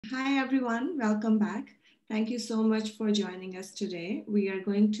Hi, everyone. Welcome back. Thank you so much for joining us today. We are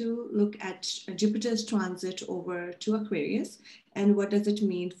going to look at Jupiter's transit over to Aquarius and what does it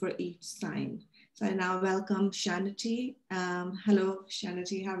mean for each sign. So I now welcome Kṣaṇāti. Hello,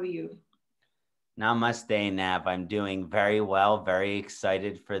 Kṣaṇāti. How are you? Namaste, Nav. I'm doing very well, very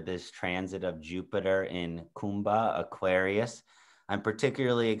excited for this transit of Jupiter in Kumbha, Aquarius. I'm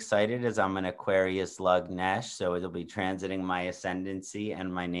particularly excited as I'm an Aquarius Lugnesh, so it'll be transiting my ascendancy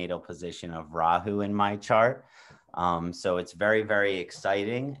and my natal position of Rahu in my chart. So it's very, very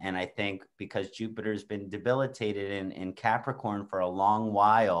exciting. And I think because Jupiter's been debilitated in Capricorn for a long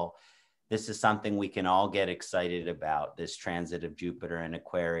while, this is something we can all get excited about, this transit of Jupiter in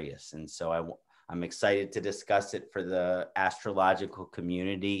Aquarius. And so I'm excited to discuss it for the astrological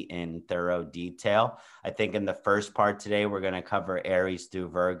community in thorough detail. I think in the first part today, we're going to cover Aries through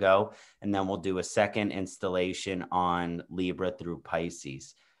Virgo, and then we'll do a second installation on Libra through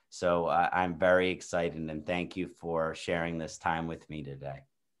Pisces. So I'm very excited, and thank you for sharing this time with me today.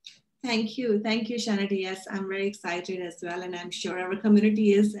 Thank you. Thank you, Kṣaṇāti. Yes, I'm very excited as well. And I'm sure our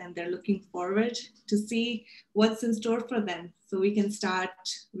community is, and they're looking forward to see what's in store for them. So we can start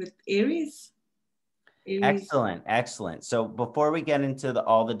with Aries. Excellent, excellent. So before we get into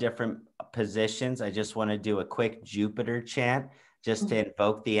all the different positions, I just want to do a quick Jupiter chant just to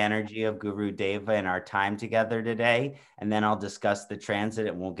invoke the energy of Guru Deva in our time together today. And then I'll discuss the transit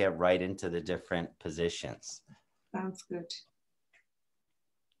and we'll get right into the different positions. Sounds good.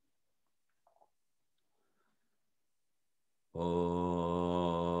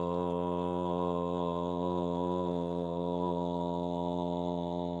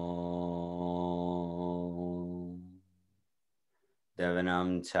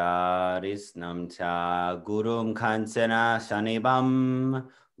 Devanam cha risnam cha gurum khansena shanibam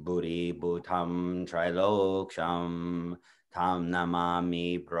buri bhutam triloksham tam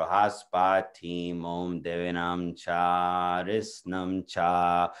namami prahaspati om devanam cha risnam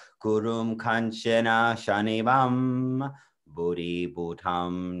cha gurum khansena shanibam buri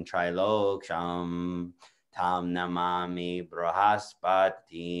bhutam triloksham tam namami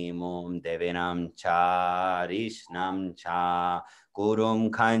brahaspati om devanam cha risnam cha Gurum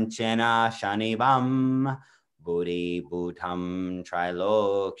Kanchena Shanibam Buri Bhutam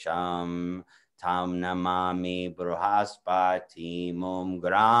Triloksham Tam Namami Bruhaspati Mom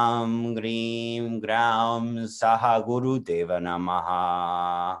Gram Grim Gram Saha Guru Deva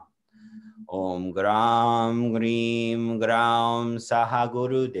Namaha Om Gram Grim Gram Saha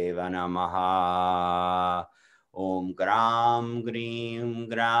Guru Deva Namaha Om Gram Grim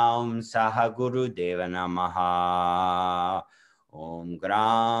Gram Saha Guru Deva Namaha Om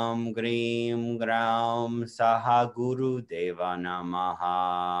Gram Grim Gram Saha Guru Deva Namaha.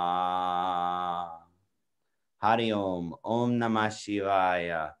 Hari Om. Om Namah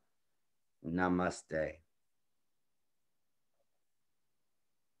Shivaya. Namaste.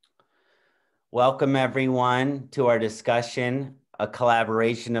 Welcome everyone to our discussion, a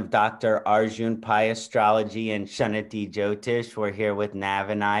collaboration of Dr. Arjun Pai Astrology and Kṣaṇāti Jyotish. We're here with Nav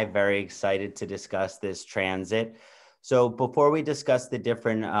and I, very excited to discuss this transit. So before we discuss the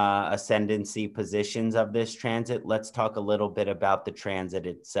different ascendancy positions of this transit, let's talk a little bit about the transit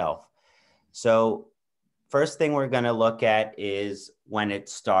itself. So first thing we're going to look at is when it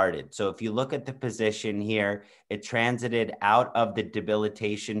started. So if you look at the position here, it transited out of the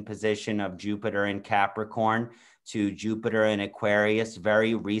debilitation position of Jupiter in Capricorn to Jupiter in Aquarius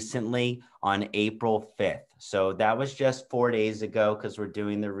very recently on April 5th. So that was just 4 days ago because we're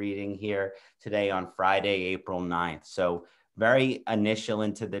doing the reading here today on Friday, April 9th. So very initial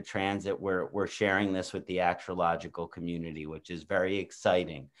into the transit, we're sharing this with the astrological community, which is very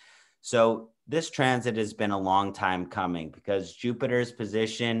exciting. So this transit has been a long time coming because Jupiter's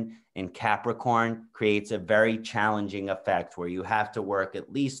position in Capricorn creates a very challenging effect where you have to work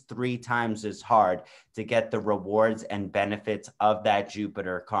at least 3 times as hard to get the rewards and benefits of that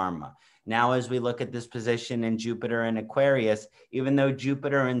Jupiter karma. Now, as we look at this position in Jupiter and Aquarius, even though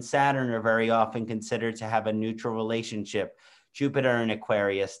Jupiter and Saturn are very often considered to have a neutral relationship, Jupiter in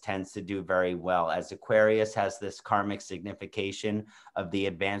Aquarius tends to do very well, as Aquarius has this karmic signification of the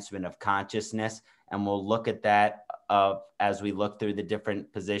advancement of consciousness. And we'll look at that as we look through the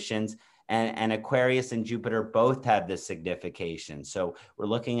different positions. And Aquarius and Jupiter both have this signification. So we're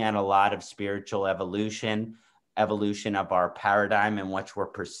looking at a lot of spiritual evolution of our paradigm in which we're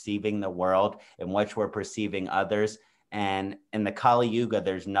perceiving the world, in which we're perceiving others. And in the Kali Yuga,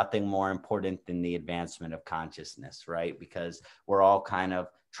 there's nothing more important than the advancement of consciousness, right? Because we're all kind of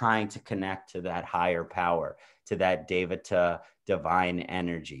trying to connect to that higher power, to that Devata divine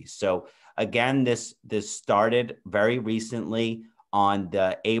energy. So again, this started very recently on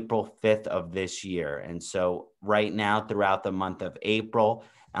the April 5th of this year. And so right now, throughout the month of April,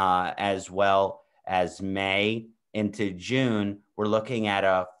 as well as May into June, we're looking at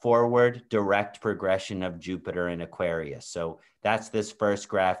a forward direct progression of Jupiter in Aquarius. So that's this first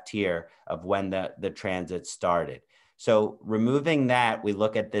graph here of when the transit started. So removing that, we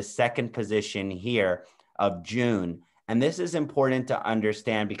look at this second position here of June. And this is important to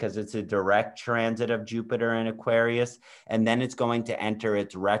understand because it's a direct transit of Jupiter in Aquarius, and then it's going to enter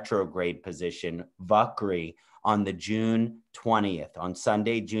its retrograde position, Vakri, on the June 20th. On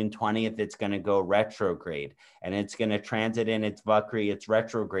Sunday, June 20th, it's going to go retrograde, and it's going to transit in its Vakri, its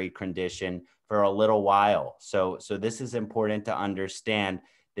retrograde condition, for a little while. So this is important to understand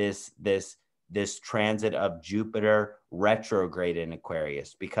this transit of Jupiter retrograde in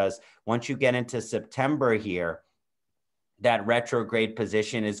Aquarius, because once you get into September here, that retrograde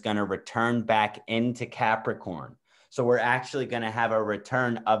position is going to return back into Capricorn. So we're actually going to have a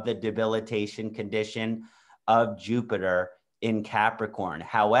return of the debilitation condition of Jupiter in Capricorn.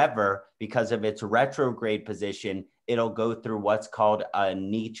 However, because of its retrograde position, it'll go through what's called a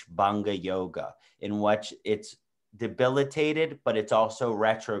Neech Bhanga Yoga, in which it's debilitated, but it's also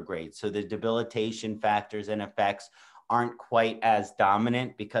retrograde. So the debilitation factors and effects aren't quite as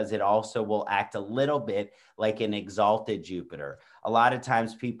dominant because it also will act a little bit like an exalted Jupiter. A lot of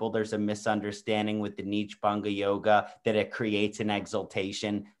times there's a misunderstanding with the Neech Bhanga Yoga that it creates an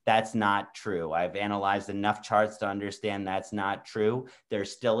exaltation. That's not true. I've analyzed enough charts to understand that's not true.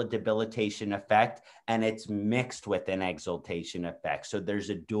 There's still a debilitation effect, and it's mixed with an exaltation effect. So there's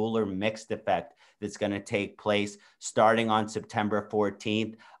a dual or mixed effect that's going to take place starting on September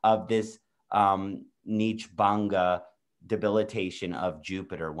 14th of this Neech Bhanga debilitation of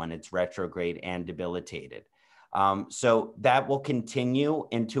Jupiter when it's retrograde and debilitated. So that will continue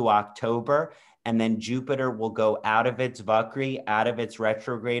into October, and then Jupiter will go out of its Vakri, out of its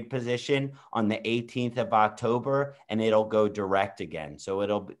retrograde position on the 18th of October, and it'll go direct again.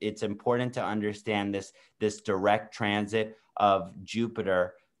 So it's important to understand this direct transit of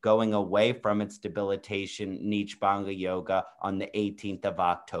Jupiter going away from its debilitation Neech Bhanga Yoga on the 18th of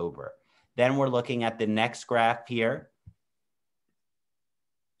October. Then we're looking at the next graph here.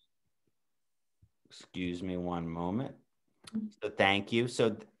 Excuse me one moment. So thank you.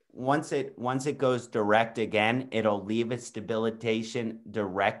 So once it goes direct again, it'll leave its debilitation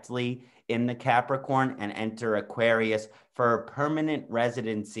directly in the Capricorn and enter Aquarius for a permanent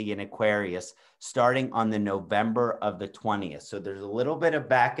residency in Aquarius starting on the November of the 20th. So there's a little bit of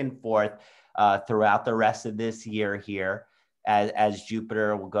back and forth throughout the rest of this year here as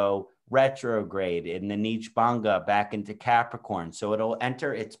Jupiter will go retrograde in the Neech Bhanga back into Capricorn. So it'll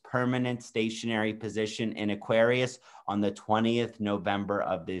enter its permanent stationary position in Aquarius on the 20th November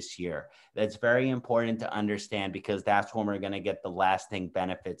of this year. That's very important to understand because that's when we're going to get the lasting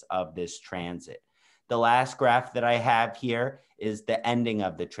benefits of this transit. The last graph that I have here is the ending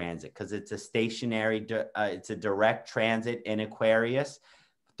of the transit because it's a stationary, it's a direct transit in Aquarius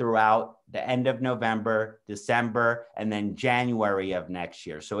throughout the end of November, December, and then January of next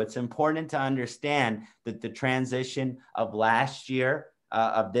year. So it's important to understand that the transition of last year,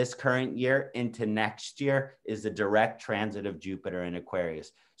 of this current year into next year is a direct transit of Jupiter in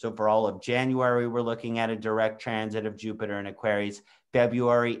Aquarius. So for all of January, we're looking at a direct transit of Jupiter in Aquarius,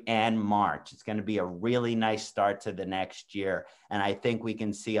 February and March. It's going to be a really nice start to the next year. And I think we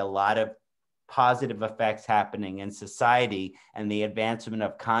can see a lot of positive effects happening in society and the advancement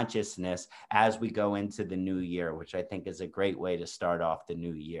of consciousness as we go into the new year, which I think is a great way to start off the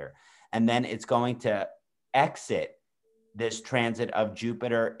new year. And then it's going to exit this transit of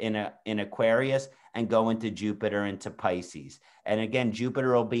Jupiter in Aquarius and go into Jupiter into Pisces. And again,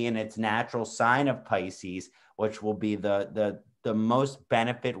 Jupiter will be in its natural sign of Pisces, which will be the most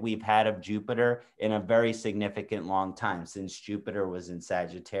benefit we've had of Jupiter in a very significant long time since Jupiter was in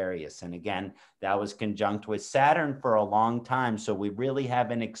Sagittarius. And again, that was conjunct with Saturn for a long time. So we really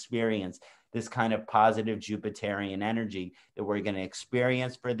haven't experienced this kind of positive Jupiterian energy that we're going to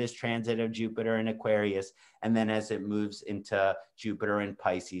experience for this transit of Jupiter in Aquarius. And then as it moves into Jupiter in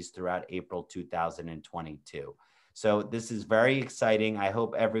Pisces throughout April 2022. So this is very exciting. I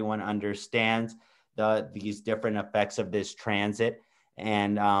hope everyone understands these different effects of this transit.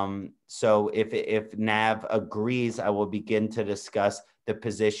 And so if Nav agrees, I will begin to discuss the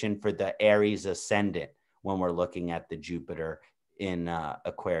position for the Aries ascendant when we're looking at the Jupiter in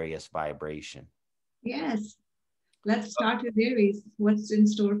Aquarius vibration. Yes. Let's start with Aries. What's in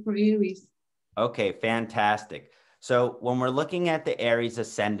store for Aries? Okay, fantastic. So when we're looking at the Aries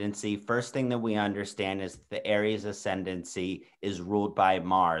ascendancy, first thing that we understand is the Aries ascendancy is ruled by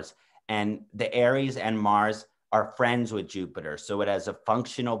Mars. And the Aries and Mars are friends with Jupiter. So it has a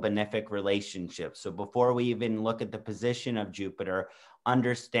functional benefic relationship. So before we even look at the position of Jupiter,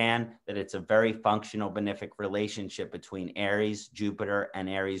 understand that it's a very functional benefic relationship between Aries, Jupiter, and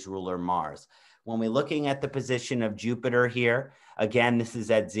Aries ruler Mars. When we're looking at the position of Jupiter here, again, this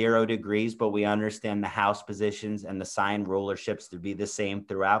is at 0 degrees, but we understand the house positions and the sign rulerships to be the same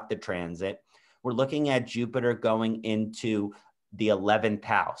throughout the transit. We're looking at Jupiter going into the 11th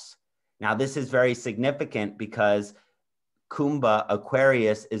house. Now, this is very significant because Kumbha,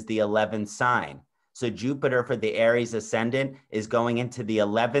 Aquarius, is the 11th sign. So Jupiter for the Aries ascendant is going into the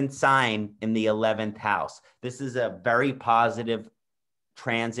 11th sign in the 11th house. This is a very positive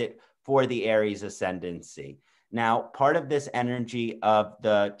transit for the Aries ascendancy. Now, part of this energy of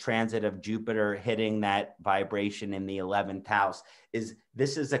the transit of Jupiter hitting that vibration in the 11th house is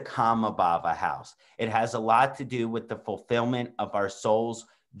this is a Kamabhava house. It has a lot to do with the fulfillment of our soul's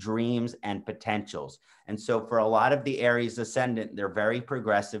dreams and potentials. And so for a lot of the Aries ascendant, they're very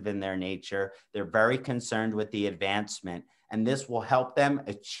progressive in their nature. They're very concerned with the advancement, and this will help them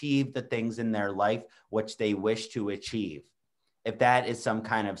achieve the things in their life which they wish to achieve. If that is some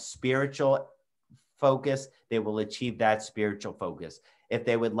kind of spiritual focus, they will achieve that spiritual focus. If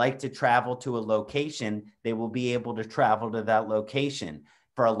they would like to travel to a location, they will be able to travel to that location.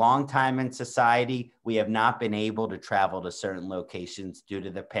 For a long time in society, we have not been able to travel to certain locations due to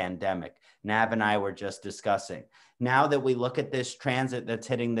the pandemic. Nav and I were just discussing. Now that we look at this transit that's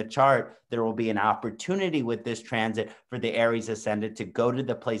hitting the chart, there will be an opportunity with this transit for the Aries ascendant to go to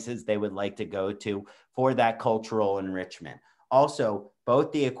the places they would like to go to for that cultural enrichment. Also,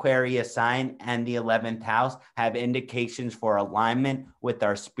 both the Aquarius sign and the 11th house have indications for alignment with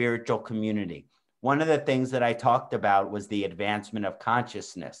our spiritual community. One of the things that I talked about was the advancement of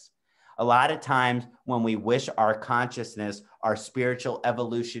consciousness. A lot of times when we wish our consciousness, our spiritual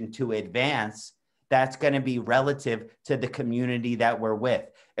evolution to advance, that's going to be relative to the community that we're with.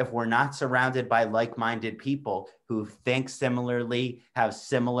 If we're not surrounded by like-minded people who think similarly, have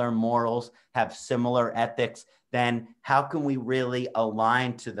similar morals, have similar ethics, then how can we really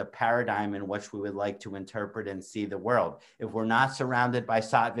align to the paradigm in which we would like to interpret and see the world? If we're not surrounded by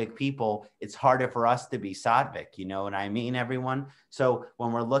Sattvic people, it's harder for us to be Sattvic. You know what I mean, everyone? So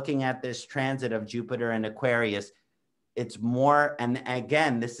when we're looking at this transit of Jupiter and Aquarius, it's more, and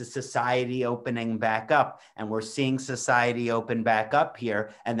again, this is society opening back up, and we're seeing society open back up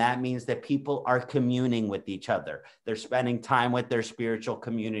here. And that means that people are communing with each other. They're spending time with their spiritual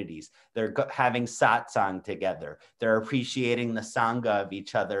communities. They're having satsang together. They're appreciating the sangha of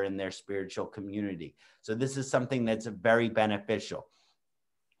each other in their spiritual community. So this is something that's very beneficial.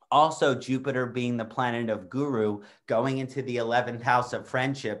 Also, Jupiter being the planet of guru, going into the 11th house of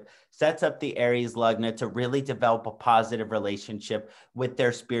friendship, sets up the Aries Lagna to really develop a positive relationship with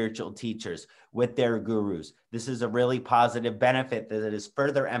their spiritual teachers, with their gurus. This is a really positive benefit that is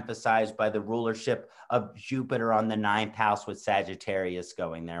further emphasized by the rulership of Jupiter on the 9th house with Sagittarius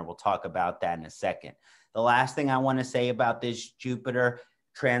going there. We'll talk about that in a second. The last thing I want to say about this Jupiter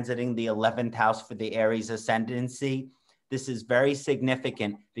transiting the 11th house for the Aries ascendancy, this is very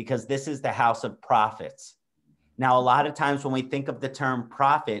significant because this is the house of profits. Now, a lot of times when we think of the term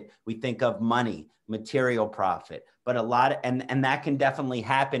profit, we think of money, material profit, but and that can definitely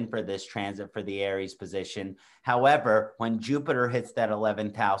happen for this transit for the Aries position. However, when Jupiter hits that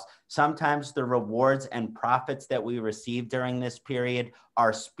 11th house, sometimes the rewards and profits that we receive during this period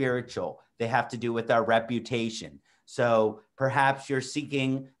are spiritual. They have to do with our reputation. So perhaps you're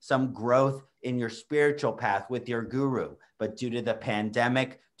seeking some growth in your spiritual path with your guru, but due to the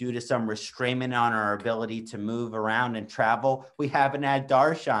pandemic, due to some restraint on our ability to move around and travel, we haven't had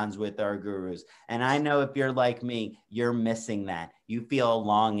darshans with our gurus. And I know if you're like me, you're missing that. You feel a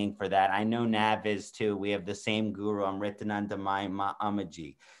longing for that. I know Nav is too. We have the same guru, Amritanandamai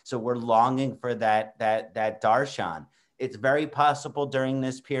Amaji. So we're longing for that darshan. It's very possible during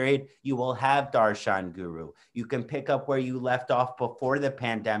this period, you will have Darshan Guru. You can pick up where you left off before the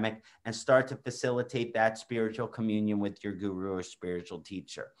pandemic and start to facilitate that spiritual communion with your guru or spiritual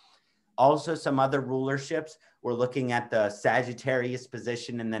teacher. Also, some other rulerships, we're looking at the Sagittarius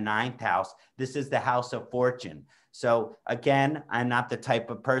position in the 9th house. This is the house of fortune. So again, I'm not the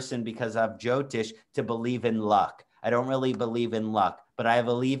type of person because of Jyotish to believe in luck. I don't really believe in luck, but I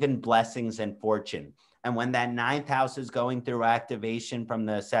believe in blessings and fortune. And when that 9th house is going through activation from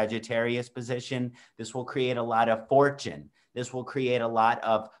the Sagittarius position, this will create a lot of fortune. This will create a lot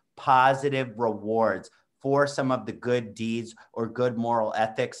of positive rewards for some of the good deeds or good moral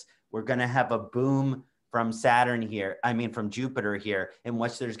ethics. We're going to have a boom from from Jupiter here, in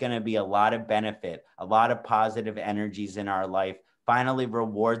which there's going to be a lot of benefit, a lot of positive energies in our life Finally,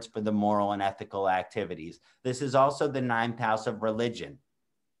 rewards for the moral and ethical activities. This is also the 9th house of religion.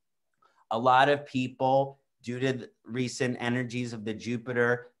 A lot of people, due to the recent energies of the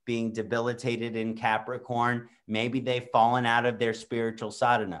Jupiter being debilitated in Capricorn, maybe they've fallen out of their spiritual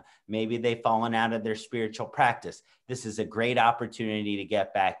sadhana. Maybe they've fallen out of their spiritual practice. This is a great opportunity to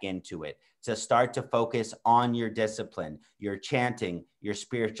get back into it, to start to focus on your discipline. Your chanting, your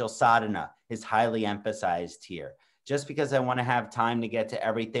spiritual sadhana is highly emphasized here. Just because I want to have time to get to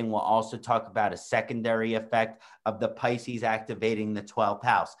everything, we'll also talk about a secondary effect of the Pisces activating the 12th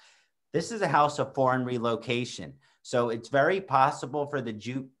house. This is a house of foreign relocation. So it's very possible for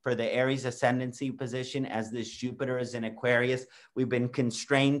the Aries ascendancy position, as this Jupiter is in Aquarius, we've been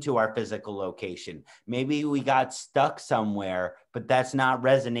constrained to our physical location. Maybe we got stuck somewhere, but that's not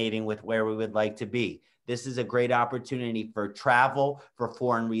resonating with where we would like to be. This is a great opportunity for travel, for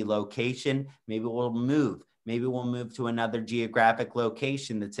foreign relocation. Maybe we'll move. Maybe we'll move to another geographic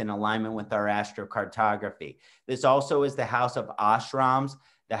location that's in alignment with our astrocartography. This also is the house of ashrams,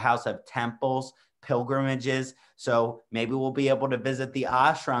 the house of temples, pilgrimages. So maybe we'll be able to visit the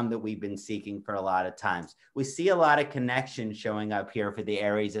ashram that we've been seeking for a lot of times. We see a lot of connections showing up here for the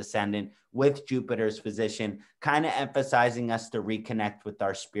Aries ascendant with Jupiter's position, kind of emphasizing us to reconnect with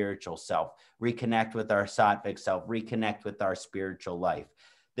our spiritual self, reconnect with our sattvic self, reconnect with our spiritual life.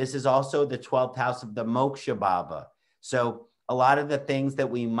 This is also the 12th house of the moksha bhava. So a lot of the things that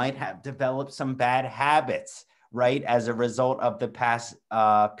we might have developed some bad habits, right, as a result of the past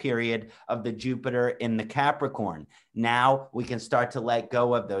period of the Jupiter in the Capricorn. Now we can start to let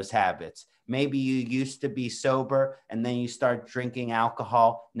go of those habits. Maybe you used to be sober and then you start drinking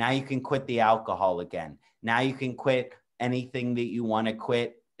alcohol. Now you can quit the alcohol again. Now you can quit anything that you want to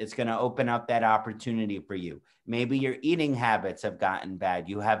quit. It's going to open up that opportunity for you. Maybe your eating habits have gotten bad.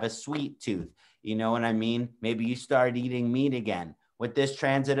 You have a sweet tooth. You know what I mean? Maybe you start eating meat again. With this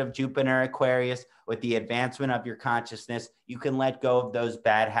transit of Jupiter Aquarius, with the advancement of your consciousness, you can let go of those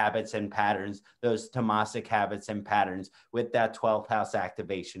bad habits and patterns, those tamasic habits and patterns with that 12th house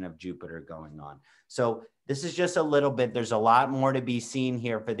activation of Jupiter going on. So this is just a little bit. There's a lot more to be seen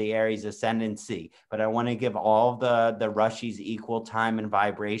here for the Aries ascendancy, but I want to give all the Rashis equal time and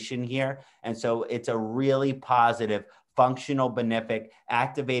vibration here. And so it's a really positive, functional, benefic,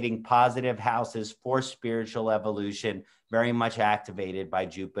 activating positive houses for spiritual evolution, very much activated by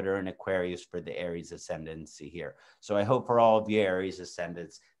Jupiter and Aquarius for the Aries ascendancy here. So I hope for all of you Aries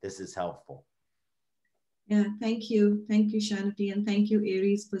ascendants, this is helpful. Yeah, thank you. Thank you, Kṣaṇāti, and thank you,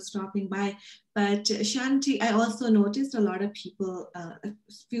 Aries, for stopping by. But Kṣaṇāti, I also noticed a lot of people, a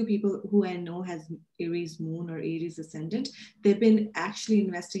few people who I know has Aries moon or Aries ascendant, they've been actually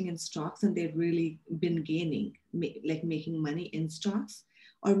investing in stocks and they've really been gaining, like making money in stocks,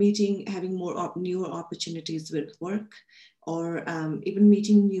 or having more newer opportunities with work, or even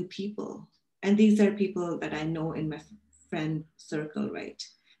meeting new people. And these are people that I know in my friend circle, right?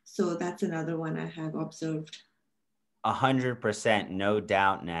 So that's another one I have observed. 100%, no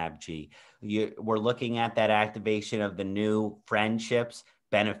doubt, Navjeet. We're looking at that activation of the new friendships,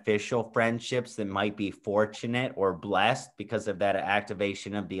 beneficial friendships that might be fortunate or blessed because of that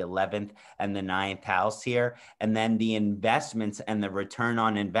activation of the 11th and the 9th house here. And then the investments and the return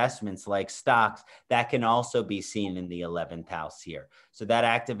on investments like stocks, that can also be seen in the 11th house here. So that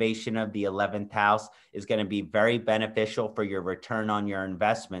activation of the 11th house is going to be very beneficial for your return on your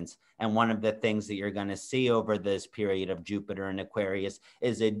investments. And one of the things that you're going to see over this period of Jupiter and Aquarius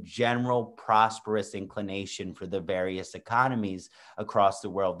is a general prosperous inclination for the various economies across the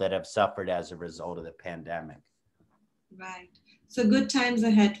world that have suffered as a result of the pandemic. Right. So good times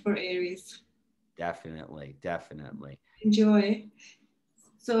ahead for Aries. Definitely, definitely. Enjoy.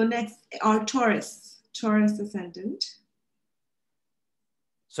 So next, our Taurus ascendant.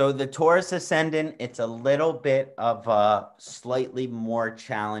 So the Taurus ascendant, it's a little bit of a slightly more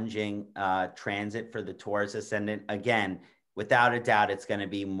challenging transit for the Taurus ascendant. Again, without a doubt, it's going to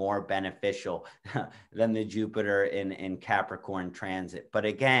be more beneficial than the Jupiter in Capricorn transit. But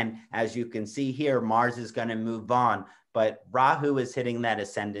again, as you can see here, Mars is going to move on, but Rahu is hitting that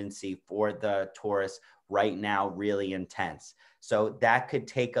ascendancy for the Taurus right now, really intense. So that could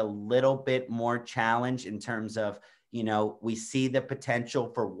take a little bit more challenge in terms of, you know, we see the potential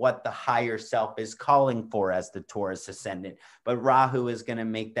for what the higher self is calling for as the Taurus ascendant, but Rahu is going to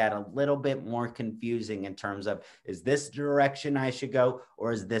make that a little bit more confusing in terms of, is this the direction I should go,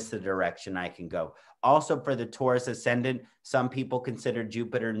 or is this the direction I can go? Also for the Taurus ascendant, some people consider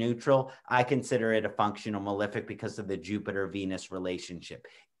Jupiter neutral. I consider it a functional malefic because of the Jupiter-Venus relationship,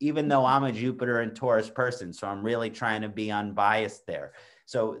 even though I'm a Jupiter and Taurus person. So I'm really trying to be unbiased there.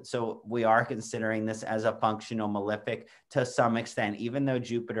 So we are considering this as a functional malefic to some extent, even though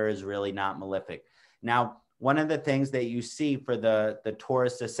Jupiter is really not malefic. Now, one of the things that you see for the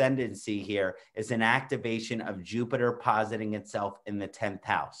Taurus ascendancy here is an activation of Jupiter positing itself in the 10th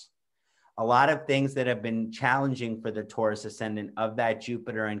house. A lot of things that have been challenging for the Taurus ascendant of that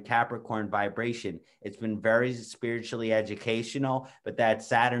Jupiter and Capricorn vibration. It's been very spiritually educational, but that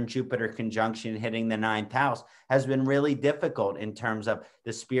Saturn-Jupiter conjunction hitting the 9th house has been really difficult in terms of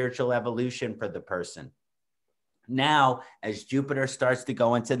the spiritual evolution for the person. Now, as Jupiter starts to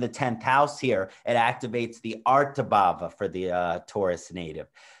go into the 10th house here, it activates the Artabhava for the Taurus native.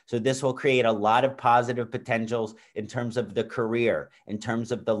 So this will create a lot of positive potentials in terms of the career, in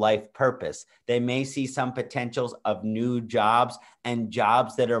terms of the life purpose. They may see some potentials of new jobs and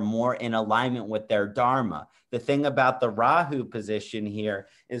jobs that are more in alignment with their Dharma. The thing about the Rahu position here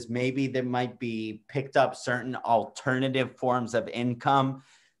is maybe there might be picked up certain alternative forms of income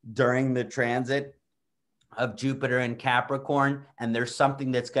during the transit of Jupiter and Capricorn, and there's something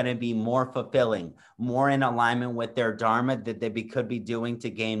that's going to be more fulfilling, more in alignment with their Dharma that they could be doing to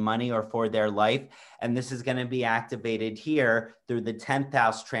gain money or for their life. And this is going to be activated here through the 10th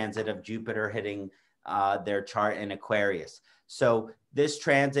house transit of Jupiter hitting their chart in Aquarius. So this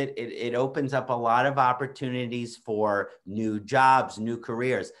transit, it opens up a lot of opportunities for new jobs, new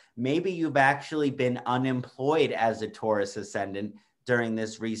careers. Maybe you've actually been unemployed as a Taurus ascendant during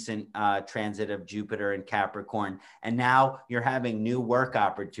this recent transit of Jupiter and Capricorn. And now you're having new work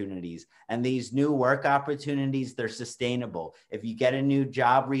opportunities. And these new work opportunities, they're sustainable. If you get a new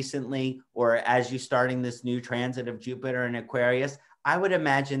job recently, or as you're starting this new transit of Jupiter and Aquarius, I would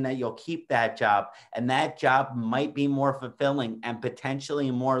imagine that you'll keep that job, and that job might be more fulfilling and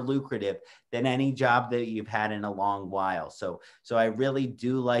potentially more lucrative than any job that you've had in a long while. So I really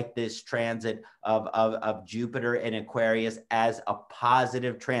do like this transit of Jupiter and Aquarius as a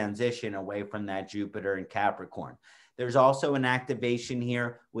positive transition away from that Jupiter and Capricorn. There's also an activation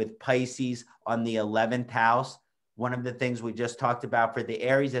here with Pisces on the 11th house. One of the things we just talked about for the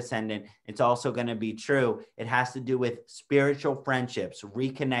Aries ascendant, it's also going to be true. It has to do with spiritual friendships,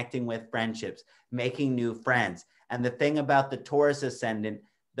 reconnecting with friendships, making new friends. And the thing about the Taurus ascendant,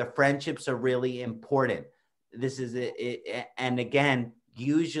 the friendships are really important. This is it. And again,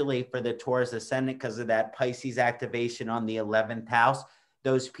 usually for the Taurus ascendant, because of that Pisces activation on the 11th house,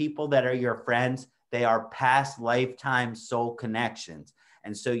 those people that are your friends, they are past lifetime soul connections.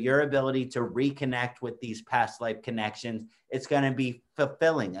 And so your ability to reconnect with these past life connections, it's going to be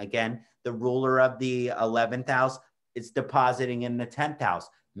fulfilling. Again, the ruler of the 11th house, it's depositing in the 10th house.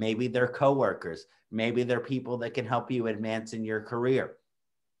 Maybe they're coworkers. Maybe they're people that can help you advance in your career.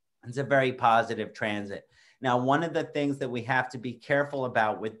 It's a very positive transit. Now, one of the things that we have to be careful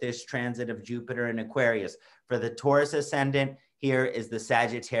about with this transit of Jupiter and Aquarius, for the Taurus ascendant, here is the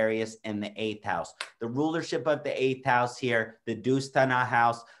Sagittarius in the 8th house. The rulership of the 8th house here, the Dusthana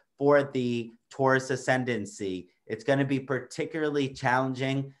house for the Taurus ascendancy, it's going to be particularly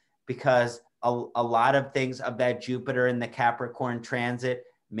challenging because a lot of things of that Jupiter in the Capricorn transit,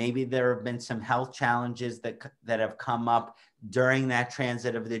 maybe there have been some health challenges that have come up during that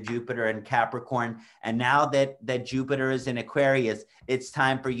transit of the Jupiter and Capricorn. And now that Jupiter is in Aquarius, it's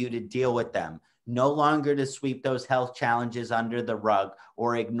time for you to deal with them. No longer to sweep those health challenges under the rug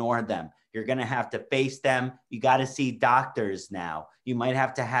or ignore them. You're going to have to face them. You got to see doctors now. You might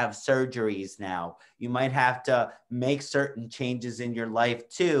have to have surgeries now. You might have to make certain changes in your life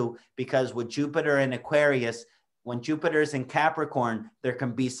too, because with Jupiter in Aquarius, when Jupiter is in Capricorn, there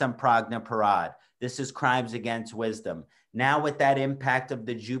can be some pragna parad. This is crimes against wisdom. Now with that impact of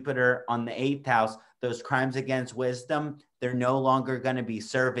the Jupiter on the 8th house, those crimes against wisdom, they're no longer going to be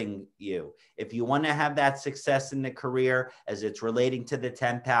serving you. If you want to have that success in the career as it's relating to the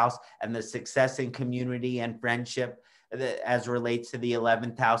 10th house and the success in community and friendship as relates to the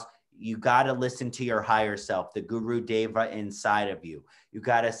 11th house, you got to listen to your higher self, the Guru Deva inside of you. You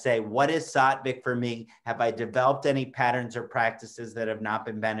got to say, what is Sattvic for me? Have I developed any patterns or practices that have not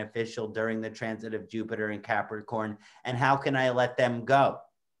been beneficial during the transit of Jupiter and Capricorn? And how can I let them go?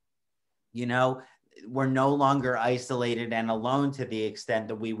 You know, we're no longer isolated and alone to the extent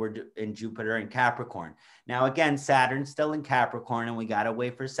that we were in Jupiter and Capricorn. Now, again, Saturn's still in Capricorn, and we got to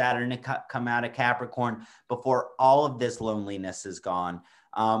wait for Saturn to come out of Capricorn before all of this loneliness is gone.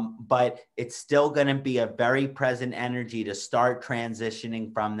 But it's still going to be a very present energy to start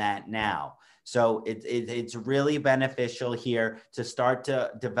transitioning from that now. So it's really beneficial here to start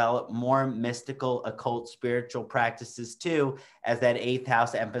to develop more mystical, occult, spiritual practices too, as that 8th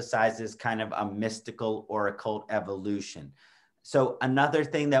house emphasizes kind of a mystical or occult evolution. So another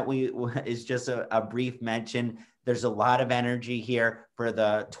thing that is just a brief mention. There's a lot of energy here for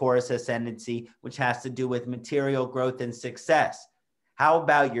the Taurus ascendancy, which has to do with material growth and success. How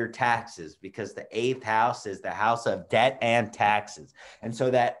about your taxes? Because the 8th house is the house of debt and taxes. And so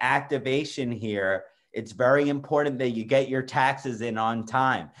that activation here, it's very important that you get your taxes in on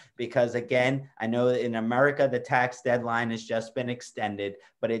time, because again, I know in America, the tax deadline has just been extended,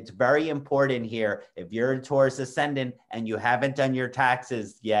 but it's very important here. If you're a Taurus ascendant and you haven't done your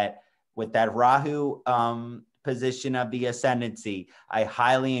taxes yet, with that Rahu position of the ascendancy, I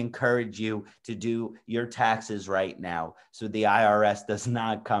highly encourage you to do your taxes right now, so the IRS does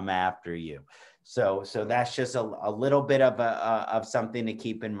not come after you. So that's just a little bit of something to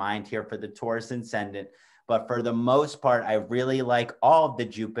keep in mind here for the Taurus ascendant. But for the most part, I really like all of the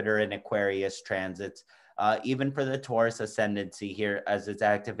Jupiter and Aquarius transits, even for the Taurus ascendancy here, as it's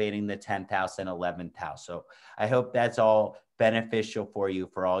activating the 10th house and 11th house. So I hope that's all beneficial for you,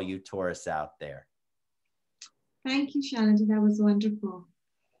 for all you Taurus out there. Thank you, Kṣaṇāti. That was wonderful.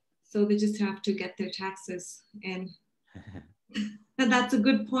 So they just have to get their taxes in. And that's a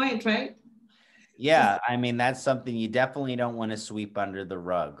good point, right? Yeah, I mean, that's something you definitely don't want to sweep under the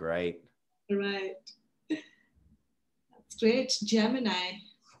rug, right? Right. That's great. Gemini.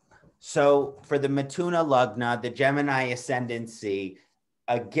 So for the Mithuna Lagna, the Gemini ascendancy,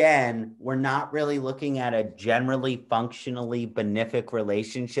 again, we're not really looking at a generally functionally benefic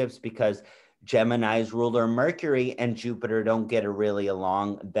relationships, because Gemini's ruler Mercury and Jupiter don't get really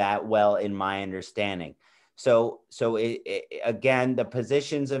along that well, in my understanding. So again, the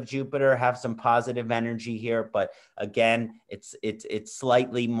positions of Jupiter have some positive energy here, but again, it's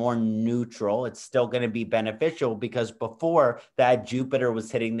slightly more neutral. It's still going to be beneficial, because before that, Jupiter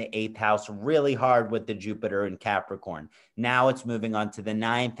was hitting the 8th house really hard with the Jupiter in Capricorn. Now it's moving on to the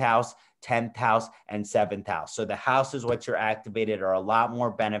 9th house, 10th house, and 7th house. So the houses which are activated are a lot more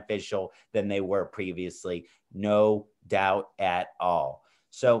beneficial than they were previously. No doubt at all.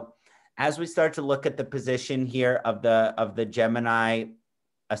 So as we start to look at the position here of the Gemini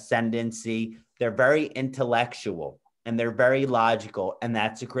ascendancy, they're very intellectual and they're very logical. And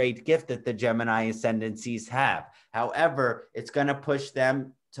that's a great gift that the Gemini ascendancies have. However, it's going to push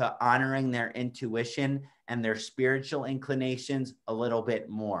them to honoring their intuition and their spiritual inclinations a little bit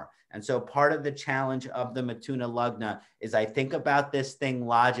more. And so part of the challenge of the Mithuna Lagna is I think about this thing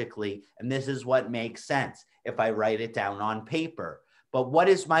logically, and this is what makes sense if I write it down on paper. But what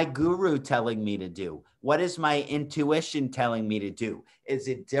is my guru telling me to do? What is my intuition telling me to do? Is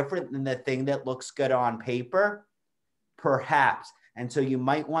it different than the thing that looks good on paper? Perhaps. And so you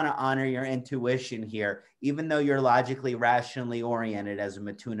might want to honor your intuition here, even though you're logically, rationally oriented as a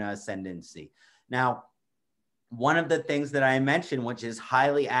Mithuna ascendancy. Now, one of the things that I mentioned, which is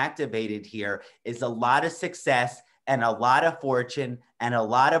highly activated here, is a lot of success and a lot of fortune and a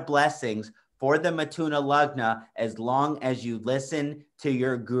lot of blessings for the Mithuna Lagna, as long as you listen to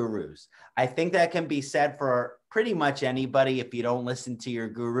your gurus. I think that can be said for pretty much anybody. If you don't listen to your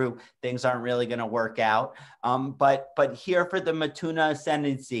guru, things aren't really going to work out. But here for the Mithuna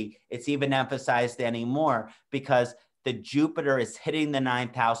ascendancy, it's even emphasized anymore, because the Jupiter is hitting the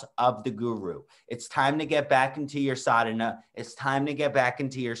 9th house of the guru. It's time to get back into your sadhana. It's time to get back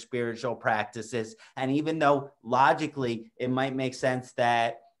into your spiritual practices. And even though logically it might make sense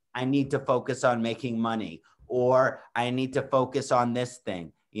that I need to focus on making money, or I need to focus on this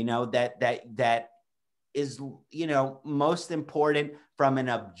thing, that is, most important from an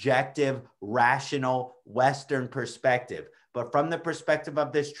objective, rational, Western perspective. But from the perspective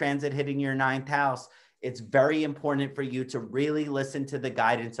of this transit hitting your 9th house, it's very important for you to really listen to the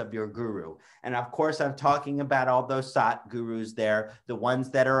guidance of your guru. And of course, I'm talking about all those Sat gurus there, the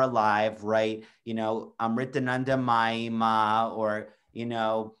ones that are alive, right? Amritananda Mahima, or,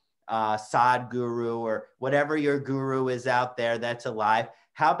 Sadhguru, or whatever your guru is out there that's alive.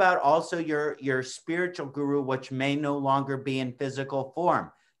 How about also your spiritual guru, which may no longer be in physical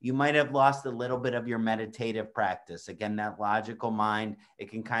form? You might have lost a little bit of your meditative practice. Again, that logical mind,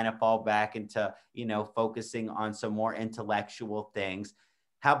 it can kind of fall back into, focusing on some more intellectual things.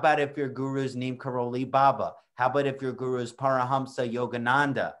 How about if your guru is Neem Karoli Baba? How about if your guru is Parahamsa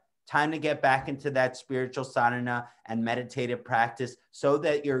Yogananda? Time to get back into that spiritual sadhana and meditative practice, so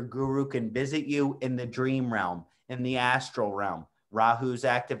that your guru can visit you in the dream realm, in the astral realm. Rahu's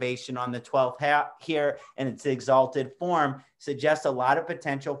activation on the 12th here in its exalted form suggests a lot of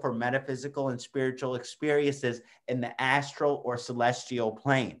potential for metaphysical and spiritual experiences in the astral or celestial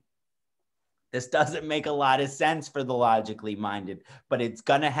plane. This doesn't make a lot of sense for the logically minded, but it's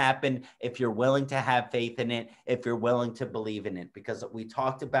going to happen if you're willing to have faith in it, if you're willing to believe in it, because we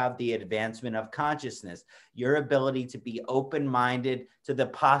talked about the advancement of consciousness, your ability to be open-minded to the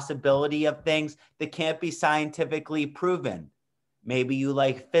possibility of things that can't be scientifically proven. Maybe you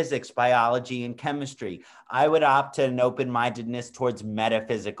like physics, biology, and chemistry. I would opt to an open-mindedness towards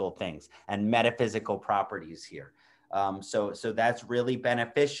metaphysical things and metaphysical properties here. So that's really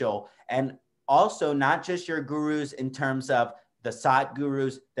beneficial. And also, not just your gurus in terms of the Sat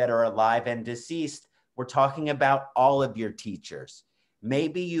gurus that are alive and deceased. We're talking about all of your teachers.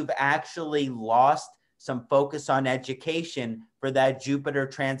 Maybe you've actually lost some focus on education for that Jupiter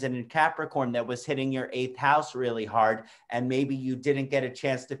transit in Capricorn that was hitting your 8th house really hard. And maybe you didn't get a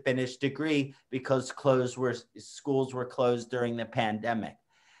chance to finish degree because schools were closed during the pandemic.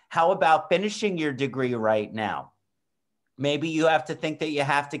 How about finishing your degree right now? Maybe you have to think that you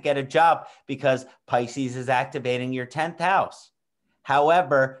have to get a job because Pisces is activating your 10th house.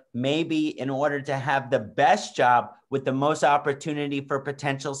 However, maybe in order to have the best job with the most opportunity for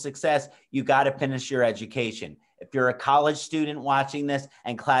potential success, you got to finish your education. If you're a college student watching this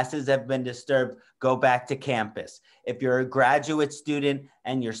and classes have been disturbed, go back to campus. If you're a graduate student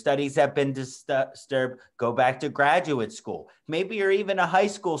and your studies have been disturbed, go back to graduate school. Maybe you're even a high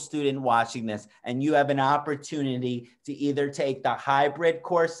school student watching this and you have an opportunity to either take the hybrid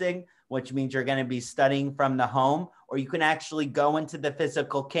coursing, which means you're going to be studying from the home, or you can actually go into the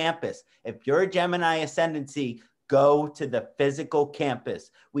physical campus. If you're a Gemini ascendancy, go to the physical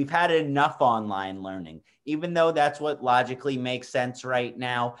campus. We've had enough online learning. Even though that's what logically makes sense right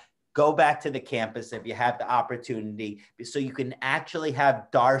now, go back to the campus if you have the opportunity so you can actually have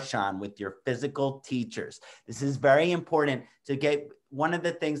darshan with your physical teachers. This is very important to get. One of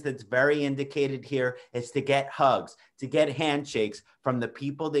the things that's very indicated here is to get hugs, to get handshakes from the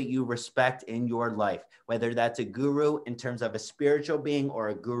people that you respect in your life, whether that's a guru in terms of a spiritual being or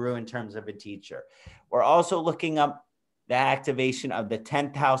a guru in terms of a teacher. We're also looking up the activation of the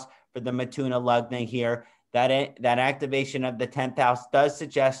 10th house for the Mithuna Lagna here. That activation of the 10th house does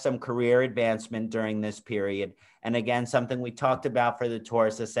suggest some career advancement during this period. And again, something we talked about for the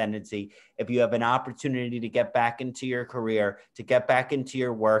Taurus ascendancy. If you have an opportunity to get back into your career, to get back into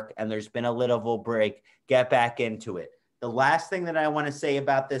your work, and there's been a little break, get back into it. The last thing that I want to say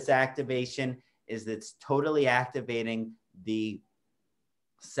about this activation is that it's totally activating the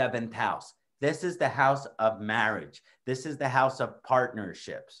 7th house. This is the house of marriage. This is the house of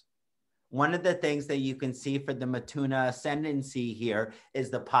partnerships. One of the things that you can see for the Mithuna ascendancy here is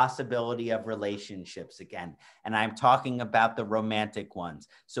the possibility of relationships again. And I'm talking about the romantic ones.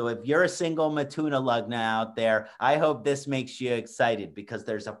 So if you're a single Mithuna Lagna out there, I hope this makes you excited because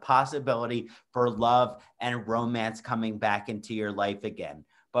there's a possibility for love and romance coming back into your life again.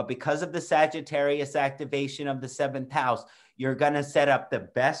 But because of the Sagittarius activation of the 7th house, you're going to set up the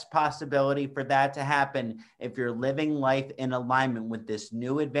best possibility for that to happen if you're living life in alignment with this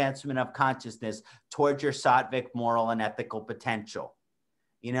new advancement of consciousness towards your sattvic moral and ethical potential.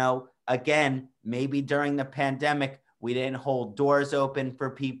 You know, again, maybe during the pandemic, we didn't hold doors open for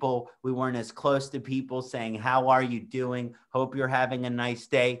people. We weren't as close to people saying, how are you doing? Hope you're having a nice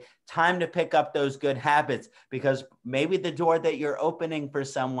day. Time to pick up those good habits because maybe the door that you're opening for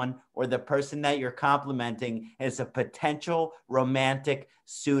someone or the person that you're complimenting is a potential romantic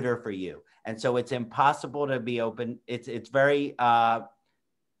suitor for you. And so it's impossible to be open. It's very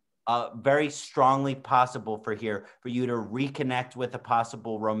strongly possible for you to reconnect with a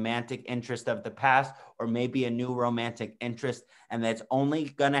possible romantic interest of the past or maybe a new romantic interest. And that's only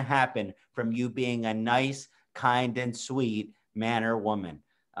going to happen from you being a nice, kind, and sweet man or woman.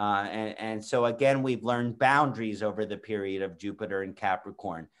 And so again, we've learned boundaries over the period of Jupiter and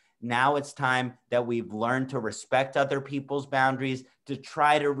Capricorn. Now it's time that we've learned to respect other people's boundaries to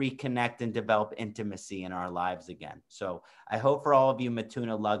try to reconnect and develop intimacy in our lives again. So I hope for all of you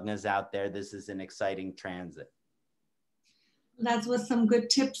Mithuna Lagnas out there, this is an exciting transit. That was some good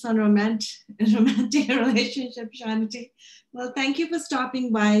tips on romantic relationship, Kṣaṇāti. Well, thank you for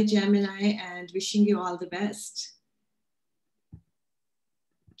stopping by, Gemini, and wishing you all the best.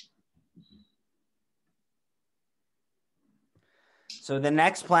 So the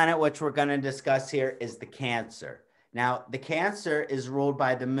next planet which we're going to discuss here is the Cancer. Now, the Cancer is ruled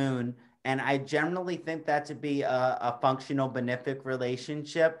by the moon, and I generally think that to be a functional benefic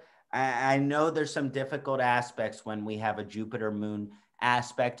relationship. I know there's some difficult aspects when we have a Jupiter-moon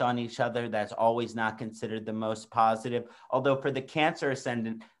aspect on each other. That's always not considered the most positive. Although for the Cancer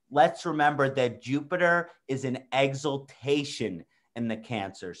ascendant, let's remember that Jupiter is an exaltation in the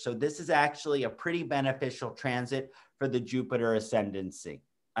Cancer. So this is actually a pretty beneficial transit for the Jupiter ascendancy.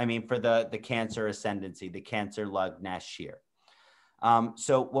 I mean, for the Cancer ascendancy, the Cancer lug Nashir.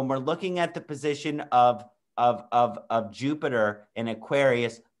 So when we're looking at the position of Jupiter in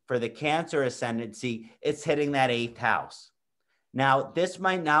Aquarius for the Cancer ascendancy, it's hitting that 8th house. Now, this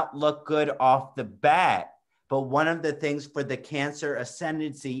might not look good off the bat, but one of the things for the Cancer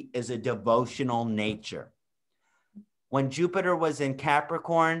ascendancy is a devotional nature. When Jupiter was in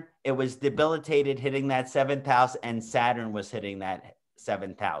Capricorn, it was debilitated, hitting that 7th house, and Saturn was hitting that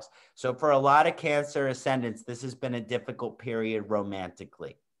 7th house. So for a lot of Cancer ascendants, this has been a difficult period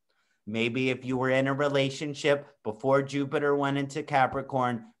romantically. Maybe if you were in a relationship before Jupiter went into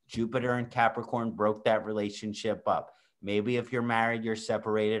Capricorn, Jupiter and Capricorn broke that relationship up. Maybe if you're married, you're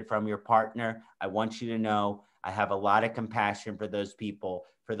separated from your partner. I want you to know I have a lot of compassion for those people,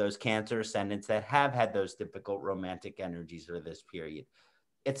 for those Cancer ascendants that have had those difficult romantic energies for this period.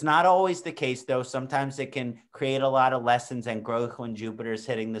 It's not always the case, though. Sometimes it can create a lot of lessons and growth when Jupiter is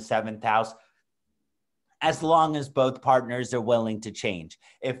hitting the 7th house, as long as both partners are willing to change.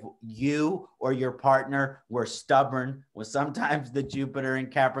 If you or your partner were stubborn, well, sometimes the Jupiter in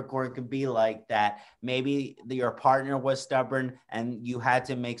Capricorn can be like that. Maybe your partner was stubborn and you had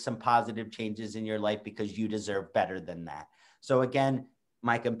to make some positive changes in your life because you deserve better than that. So again,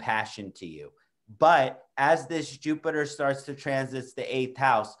 my compassion to you. But as this Jupiter starts to transit the 8th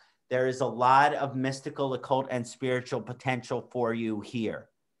house, there is a lot of mystical, occult, and spiritual potential for you here.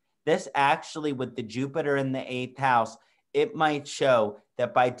 This actually, with the Jupiter in the 8th house, it might show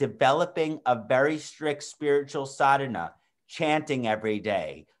that by developing a very strict spiritual sadhana, chanting every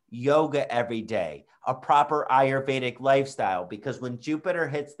day, yoga every day, a proper Ayurvedic lifestyle, because when Jupiter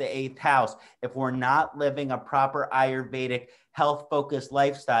hits the 8th house, if we're not living a proper Ayurvedic health-focused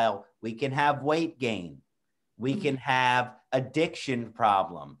lifestyle, we can have weight gain. We can have addiction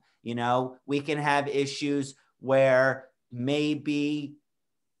problem. You know, we can have issues where maybe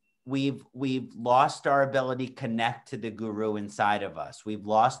we've lost our ability to connect to the guru inside of us. We've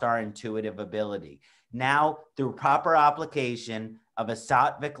lost our intuitive ability. Now, through proper application of a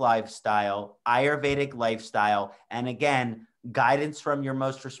sattvic lifestyle, Ayurvedic lifestyle, and again, guidance from your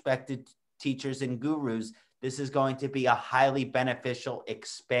most respected teachers and gurus, this is going to be a highly beneficial,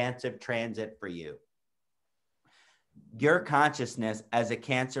 expansive transit for you. Your consciousness as a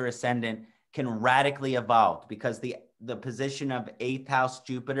Cancer ascendant can radically evolve because the position of 8th house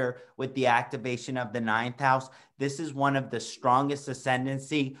Jupiter with the activation of the 9th house, this is one of the strongest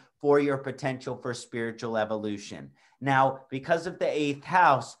ascendancy for your potential for spiritual evolution. Now, because of the 8th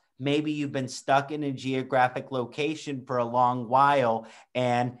house, maybe you've been stuck in a geographic location for a long while,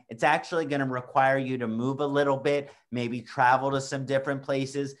 and it's actually going to require you to move a little bit, maybe travel to some different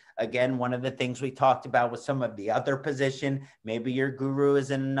places. Again, one of the things we talked about with some of the other position, maybe your guru is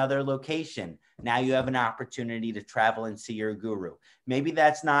in another location. Now you have an opportunity to travel and see your guru. Maybe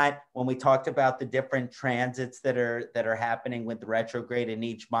that's not when we talked about the different transits that are happening with the retrograde in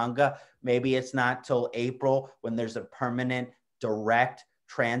each manga. Maybe it's not till April when there's a permanent direct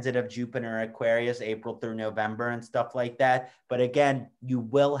transit of Jupiter Aquarius, April through November and stuff like that. But again, you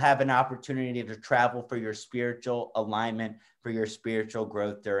will have an opportunity to travel for your spiritual alignment, for your spiritual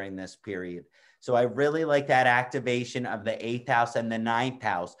growth during this period. So I really like that activation of the 8th house and the 9th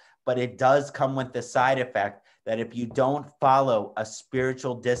house, but it does come with the side effect that if you don't follow a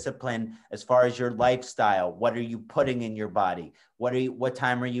spiritual discipline as far as your lifestyle, what are you putting in your body? What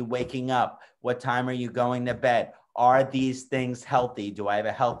time are you waking up? What time are you going to bed? Are these things healthy? Do I have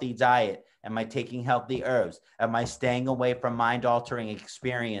a healthy diet? Am I taking healthy herbs? Am I staying away from mind-altering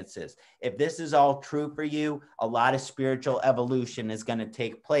experiences? If this is all true for you, a lot of spiritual evolution is going to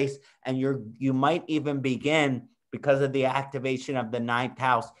take place. And you might even begin, because of the activation of the 9th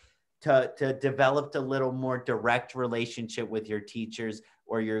house, to develop a little more direct relationship with your teachers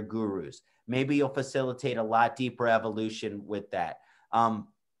or your gurus. Maybe you'll facilitate a lot deeper evolution with that.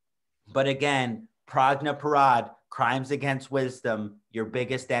 But again, prajna parad, crimes against wisdom, your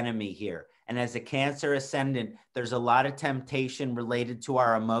biggest enemy here. And as a Cancer ascendant, there's a lot of temptation related to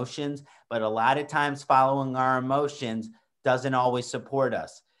our emotions, but a lot of times following our emotions doesn't always support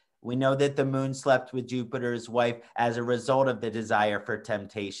us. We know that the moon slept with Jupiter's wife as a result of the desire for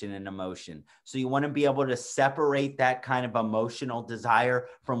temptation and emotion. So you want to be able to separate that kind of emotional desire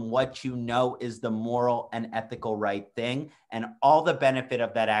from what you know is the moral and ethical right thing. And all the benefit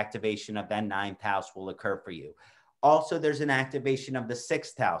of that activation of that 9th house will occur for you. Also, there's an activation of the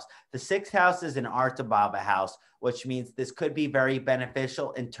 6th house. The 6th house is an Artabhava house, which means this could be very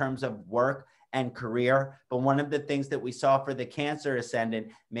beneficial in terms of work and career. But one of the things that we saw for the Cancer ascendant,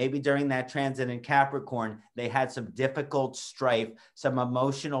 maybe during that transit in Capricorn, they had some difficult strife, some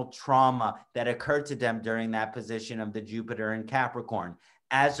emotional trauma that occurred to them during that position of the Jupiter in Capricorn.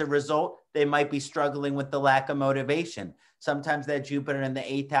 As a result, they might be struggling with the lack of motivation. Sometimes that Jupiter in the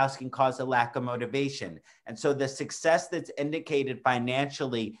 8th house can cause a lack of motivation. And so the success that's indicated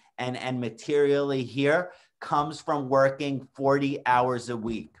financially and materially here comes from working 40 hours a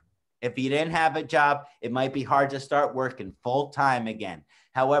week. If you didn't have a job, it might be hard to start working full time again.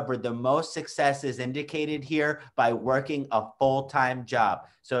 However, the most success is indicated here by working a full-time job.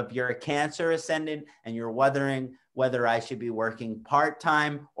 So if you're a Cancer ascendant and you're wondering whether I should be working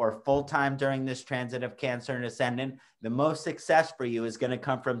part-time or full-time during this transit of Cancer and ascendant, the most success for you is going to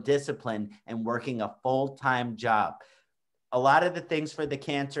come from discipline and working a full-time job. A lot of the things for the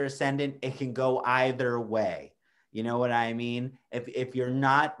Cancer ascendant, it can go either way. You know what I mean? If you're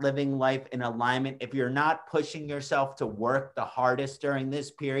not living life in alignment, if you're not pushing yourself to work the hardest during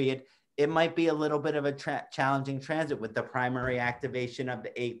this period, it might be a little bit of a challenging transit with the primary activation of the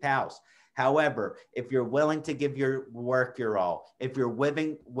 8th house. However, if you're willing to give your work your all, if you're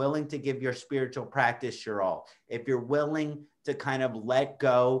willing to give your spiritual practice your all, if you're willing to kind of let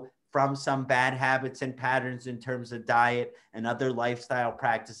go from some bad habits and patterns in terms of diet and other lifestyle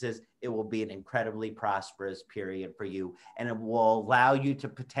practices, it will be an incredibly prosperous period for you. And it will allow you to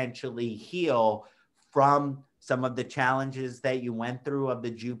potentially heal from some of the challenges that you went through of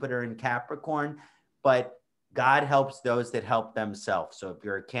the Jupiter in Capricorn. But God helps those that help themselves. So if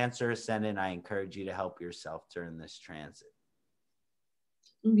you're a Cancer ascendant, I encourage you to help yourself during this transit.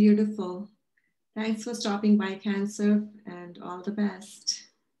 Beautiful. Thanks for stopping by, Cancer, and all the best.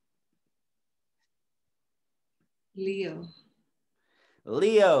 Leo.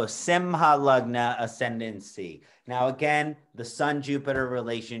 Leo, Simha Lagna ascendancy. Now, again, the Sun-Jupiter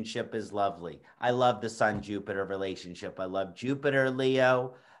relationship is lovely. I love the Sun-Jupiter relationship. I love Jupiter,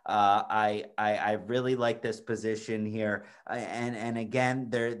 Leo. I really like this position here. And again,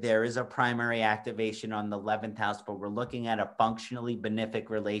 there is a primary activation on the 11th house, but we're looking at a functionally benefic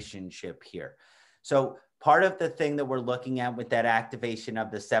relationship here. So part of the thing that we're looking at with that activation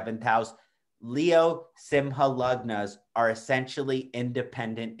of the 7th house, Leo Simha Lagnas are essentially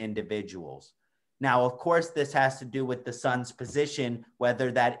independent individuals. Now, of course, this has to do with the sun's position,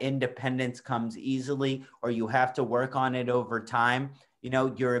 whether that independence comes easily or you have to work on it over time. You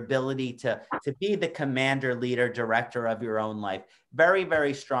know, your ability to be the commander, leader, director of your own life. Very,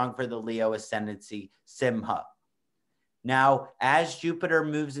 very strong for the Leo ascendancy, Simha. Now, as Jupiter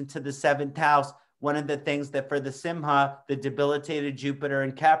moves into the 7th house, one of the things that for the Simha, the debilitated Jupiter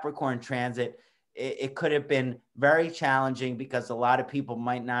and Capricorn transit, it could have been very challenging because a lot of people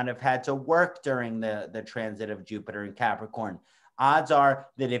might not have had to work during the transit of Jupiter and Capricorn. Odds are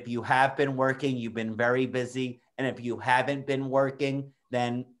that if you have been working, you've been very busy. And if you haven't been working,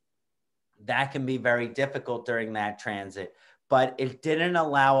 then that can be very difficult during that transit. But it didn't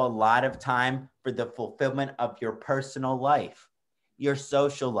allow a lot of time for the fulfillment of your personal life, your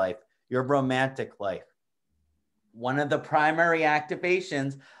social life, your romantic life. One of the primary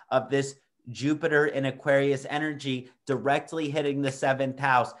activations of this Jupiter in Aquarius energy directly hitting the 7th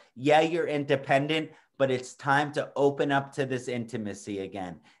house. Yeah, you're independent, but it's time to open up to this intimacy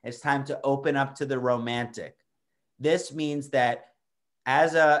again. It's time to open up to the romantic. This means that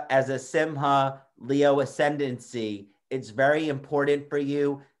as a Simha Leo ascendancy, it's very important for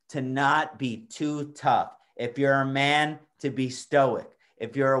you to not be too tough. If you're a man, to be stoic.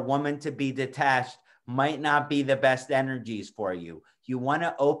 If you're a woman, to be detached might not be the best energies for you. You want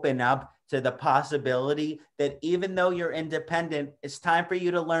to open up to the possibility that even though you're independent, it's time for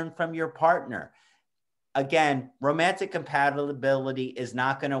you to learn from your partner. Again, romantic compatibility is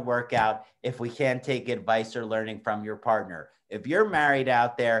not going to work out if we can't take advice or learning from your partner. If you're married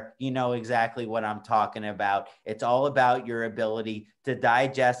out there, you know exactly what I'm talking about. It's all about your ability to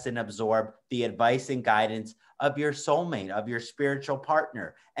digest and absorb the advice and guidance of your soulmate, of your spiritual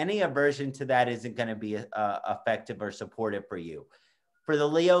partner. Any aversion to that isn't going to be effective or supportive for you. For the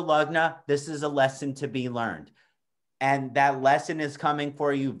Leo Lagna, this is a lesson to be learned. And that lesson is coming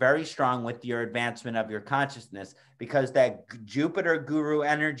for you very strong with your advancement of your consciousness, because that Jupiter guru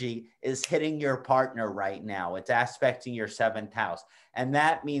energy is hitting your partner right now. It's aspecting your 7th house. And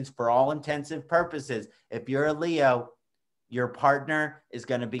that means for all intensive purposes, if you're a Leo, your partner is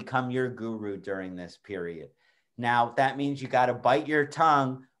going to become your guru during this period. Now, that means you got to bite your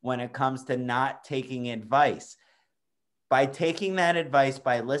tongue when it comes to not taking advice. By taking that advice,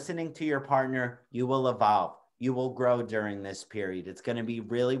 by listening to your partner, you will evolve. You will grow during this period. It's going to be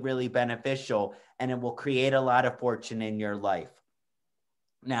really, really beneficial, and it will create a lot of fortune in your life.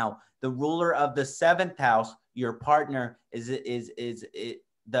 Now, the ruler of the 7th house, your partner, is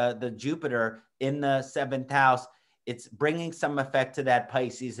the Jupiter in the 7th house. It's bringing some effect to that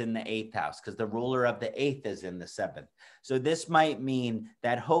Pisces in the 8th house because the ruler of the 8th is in the 7th. So this might mean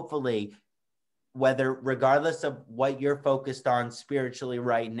that hopefully, regardless of what you're focused on spiritually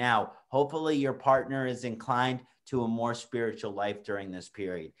right now, hopefully your partner is inclined to a more spiritual life during this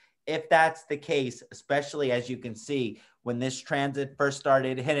period. If that's the case, especially as you can see, when this transit first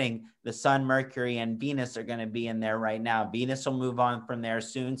started hitting, the Sun, Mercury, and Venus are going to be in there right now. Venus will move on from there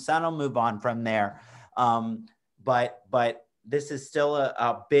soon. Sun will move on from there. But this is still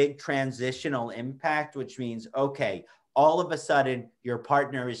a big transitional impact, which means, okay, all of a sudden your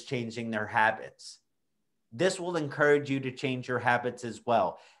partner is changing their habits. This will encourage you to change your habits as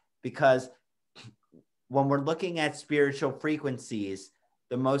well, because when we're looking at spiritual frequencies,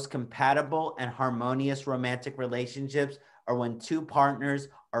 the most compatible and harmonious romantic relationships are when two partners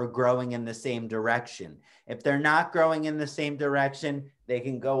are growing in the same direction. If they're not growing in the same direction, they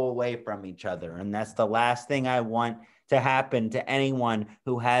can go away from each other. And that's the last thing I want to happen to anyone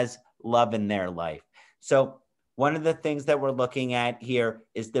who has love in their life. So one of the things that we're looking at here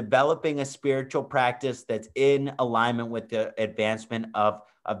is developing a spiritual practice that's in alignment with the advancement of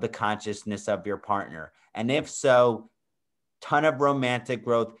the consciousness of your partner. And if so, ton of romantic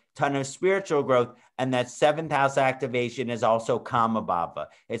growth, ton of spiritual growth. And that 7th house activation is also Kamabhava.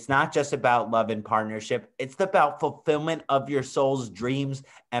 It's not just about love and partnership. It's about fulfillment of your soul's dreams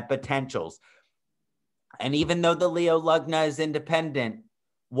and potentials. And even though the Leo Lugna is independent,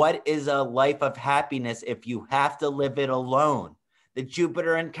 what is a life of happiness if you have to live it alone? The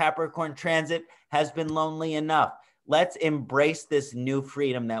Jupiter in Capricorn transit has been lonely enough. Let's embrace this new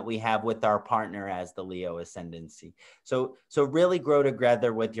freedom that we have with our partner as the Leo ascendancy. So really grow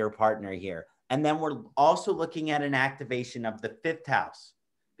together with your partner here. And then we're also looking at an activation of the 5th house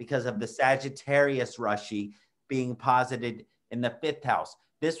because of the Sagittarius Rashi being posited in the 5th house.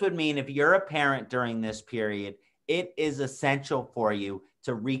 This would mean if you're a parent during this period, it is essential for you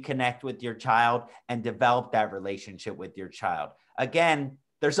to reconnect with your child and develop that relationship with your child. Again,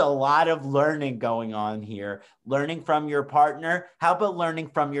 there's a lot of learning going on here. Learning from your partner. How about learning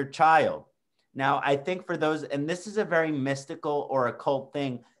from your child? Now, I think for those, and this is a very mystical or occult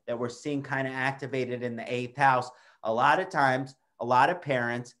thing that we're seeing kind of activated in the 8th house. A lot of times, a lot of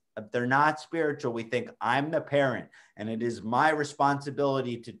parents, if they're not spiritual, we think I'm the parent and it is my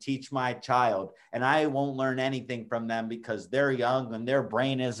responsibility to teach my child, and I won't learn anything from them because they're young and their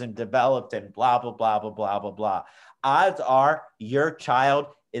brain isn't developed and blah, blah, blah, blah, blah, blah, blah. Odds are your child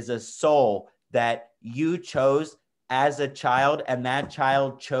is a soul that you chose as a child, and that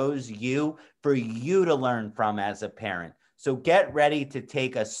child chose you for you to learn from as a parent. So get ready to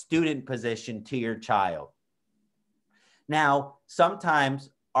take a student position to your child. Now,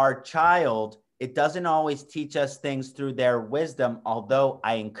 sometimes our child, it doesn't always teach us things through their wisdom, although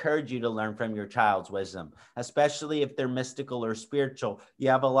I encourage you to learn from your child's wisdom, especially if they're mystical or spiritual. You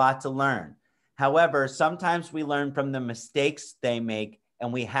have a lot to learn. However, sometimes we learn from the mistakes they make,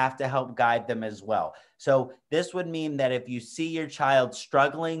 and we have to help guide them as well. So this would mean that if you see your child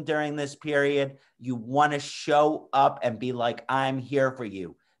struggling during this period, you want to show up and be like, I'm here for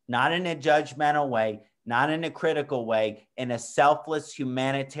you, not in a judgmental way, not in a critical way, in a selfless,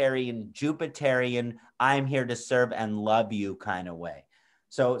 humanitarian, Jupiterian, I'm here to serve and love you kind of way.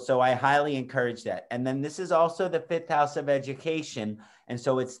 So I highly encourage that. And then this is also the 5th house of education. And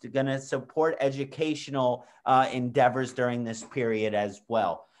so it's going to support educational endeavors during this period as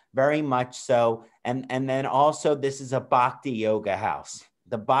well. Very much so. And then also this is a Bhakti Yoga house.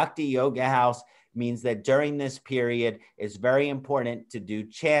 The Bhakti Yoga house means that during this period, it's very important to do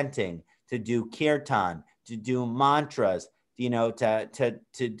chanting, to do kirtan, to do mantras, you know, to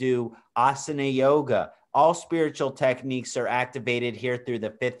do asana yoga. All spiritual techniques are activated here through the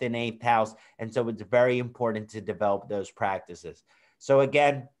 5th and 8th house. And so it's very important to develop those practices. So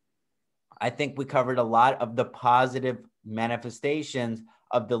again, I think we covered a lot of the positive manifestations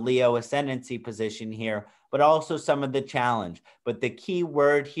of the Leo ascendancy position here, but also some of the challenge. But the key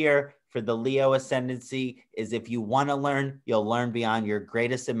word here for the Leo ascendancy is if you want to learn, you'll learn beyond your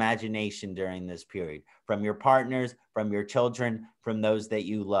greatest imagination during this period, from your partners, from your children, from those that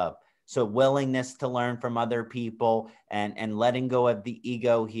you love. So willingness to learn from other people and letting go of the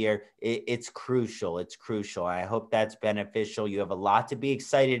ego here, it's crucial. It's crucial. I hope that's beneficial. You have a lot to be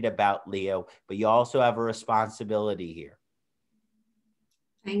excited about, Leo, but you also have a responsibility here.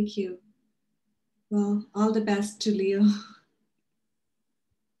 Thank you. Well, all the best to Leo.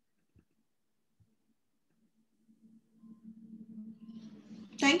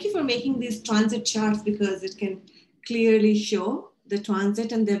 Thank you for making these transit charts because it can clearly show the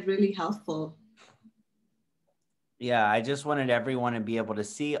transit, and they're really helpful. Yeah, I just wanted everyone to be able to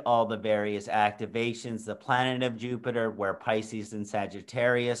see all the various activations, the planet of Jupiter, where Pisces and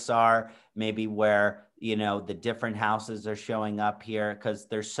Sagittarius are, maybe where, you know, the different houses are showing up here, because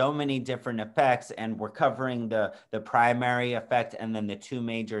there's so many different effects, and we're covering the primary effect and then the two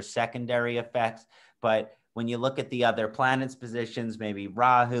major secondary effects. But when you look at the other planets' positions, maybe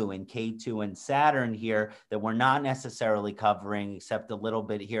Rahu and Ketu and Saturn here, that we're not necessarily covering except a little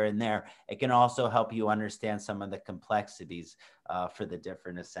bit here and there, it can also help you understand some of the complexities for the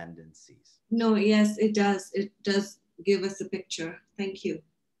different ascendancies. No, yes, it does. It does give us a picture. Thank you.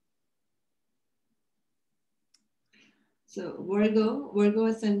 So Virgo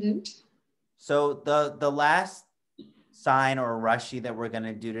Ascendant. So the last sign or Rashi that we're going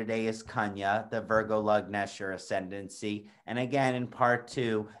to do today is Kanya, the Virgo Lagnesh or ascendancy. And again, in part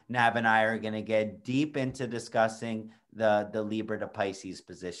 2, Nav and I are going to get deep into discussing the Libra to Pisces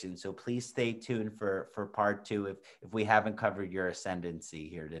position. So please stay tuned for part 2 if we haven't covered your ascendancy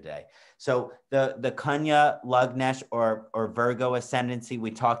here today. So the Kanya Lagnesh or Virgo ascendancy,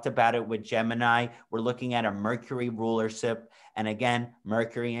 we talked about it with Gemini. We're looking at a Mercury rulership. And again,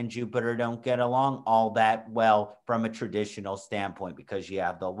 Mercury and Jupiter don't get along all that well from a traditional standpoint, because you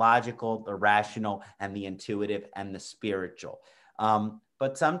have the logical, the rational, and the intuitive, and the spiritual.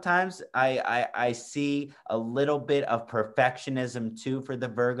 But sometimes I see a little bit of perfectionism too for the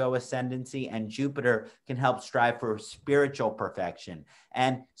Virgo ascendancy, and Jupiter can help strive for spiritual perfection.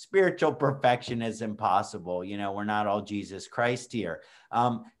 And spiritual perfection is impossible. You know, we're not all Jesus Christ here.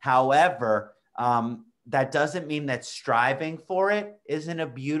 However, that doesn't mean that striving for it isn't a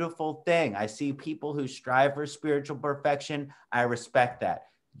beautiful thing. I see people who strive for spiritual perfection. I respect that.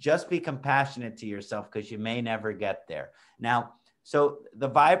 Just be compassionate to yourself, because you may never get there. Now, so the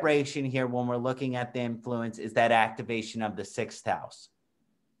vibration here when we're looking at the influence is that activation of the 6th house.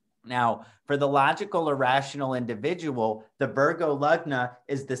 Now, for the logical or rational individual, the Virgo Lagna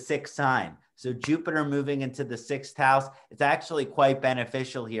is the 6th sign. So Jupiter moving into the 6th house, it's actually quite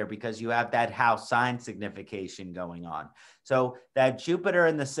beneficial here, because you have that house sign signification going on. So that Jupiter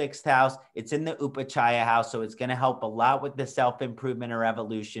in the 6th house, it's in the Upachaya house. So it's going to help a lot with the self-improvement or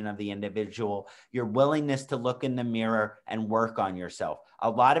evolution of the individual, your willingness to look in the mirror and work on yourself. A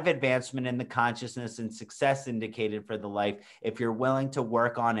lot of advancement in the consciousness and success indicated for the life if you're willing to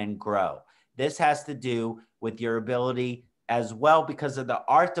work on and grow. This has to do with your ability as well, because of the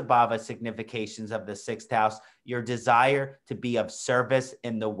Arthabhava significations of the 6th house, your desire to be of service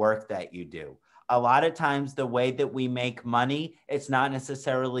in the work that you do. A lot of times the way that we make money, it's not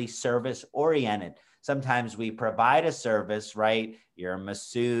necessarily service oriented. Sometimes we provide a service, right? You're a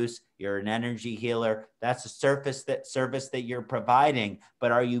masseuse, you're an energy healer. That's a service that you're providing.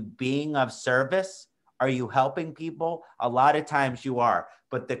 But are you being of service? Are you helping people? A lot of times you are.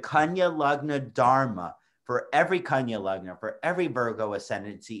 But the Kanya Lagna Dharma, for every Kanya Lagna, for every Virgo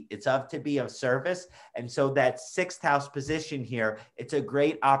ascendancy, it's to be of service. And so that 6th house position here, it's a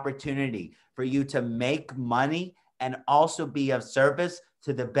great opportunity for you to make money and also be of service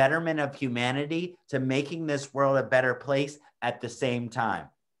to the betterment of humanity, to making this world a better place at the same time.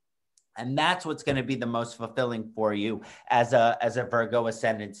 And that's what's going to be the most fulfilling for you as a Virgo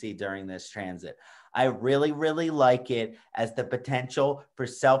ascendancy during this transit. I really, really like it as the potential for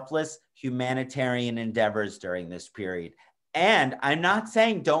selfless humanitarian endeavors during this period. And I'm not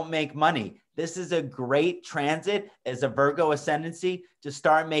saying don't make money. This is a great transit as a Virgo ascendancy to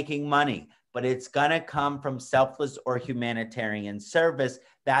start making money, but it's going to come from selfless or humanitarian service.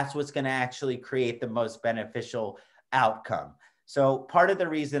 That's what's going to actually create the most beneficial outcome. So part of the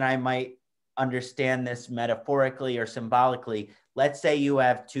reason I might understand this metaphorically or symbolically, let's say you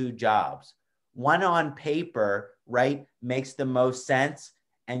have 2 jobs. One on paper, right, makes the most sense,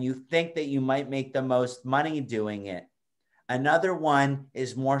 and you think that you might make the most money doing it. Another one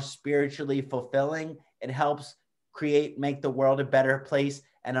is more spiritually fulfilling. It helps make the world a better place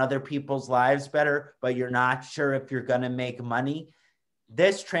and other people's lives better, but you're not sure if you're going to make money.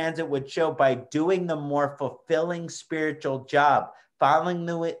 This transit would show by doing the more fulfilling spiritual job, following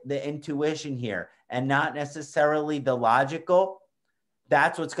the intuition here and not necessarily the logical.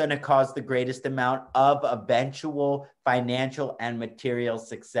 That's what's going to cause the greatest amount of eventual financial and material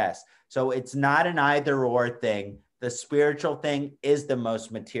success. So it's not an either or thing. The spiritual thing is the most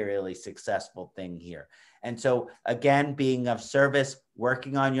materially successful thing here. And so again, being of service,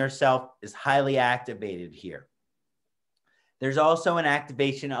 working on yourself is highly activated here. There's also an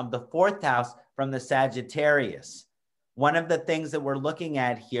activation of the 4th house from the Sagittarius. One of the things that we're looking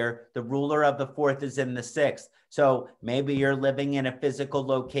at here, the ruler of the fourth is in the sixth. So maybe you're living in a physical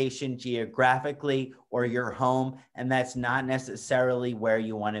location geographically or your home, and that's not necessarily where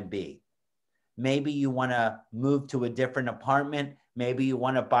you want to be. Maybe you want to move to a different apartment. Maybe you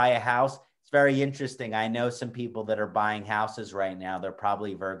want to buy a house. It's very interesting. I know some people that are buying houses right now. They're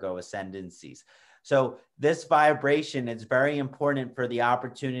probably Virgo ascendancies. So this vibration is very important for the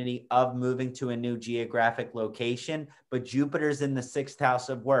opportunity of moving to a new geographic location, but Jupiter's in the sixth house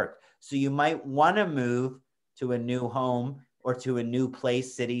of work. So you might want to move to a new home or to a new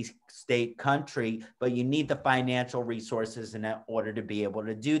place, city, state, country, but you need the financial resources in order to be able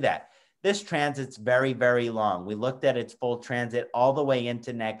to do that. This transit's very, very long. We looked at its full transit all the way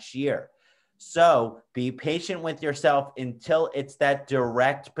into next year. So be patient with yourself until it's that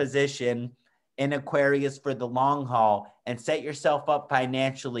direct position in Aquarius for the long haul, and set yourself up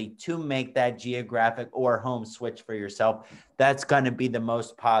financially to make that geographic or home switch for yourself. That's going to be the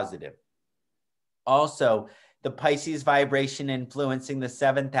most positive. Also, the Pisces vibration influencing the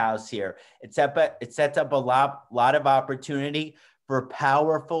seventh house here. It sets up a lot of opportunity for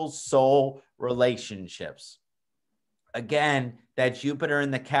powerful soul relationships. Again, that Jupiter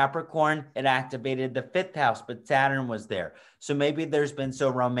in the Capricorn, it activated the fifth house, but Saturn was there. So maybe there's been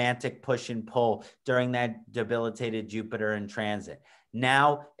some romantic push and pull during that debilitated Jupiter in transit.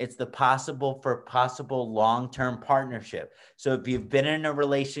 Now it's the possible long-term partnership. So if you've been in a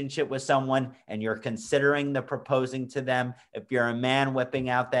relationship with someone and you're considering the proposing to them, if you're a man whipping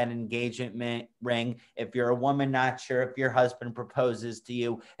out that engagement ring, if you're a woman not sure if your husband proposes to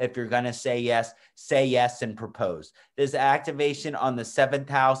you, if you're going to say yes and propose. There's activation on the seventh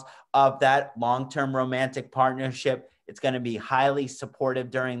house of that long-term romantic partnership. It's going to be highly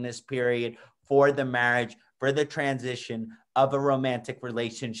supportive during this period for the marriage, for the transition of a romantic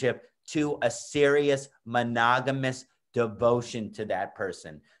relationship to a serious monogamous devotion to that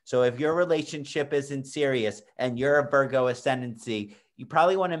person. So if your relationship isn't serious and you're a Virgo ascendancy, you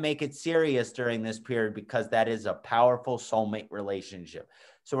probably want to make it serious during this period, because that is a powerful soulmate relationship.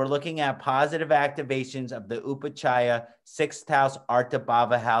 So we're looking at positive activations of the Upachaya sixth house,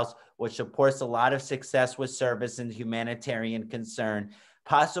 Artabhava house, which supports a lot of success with service and humanitarian concern.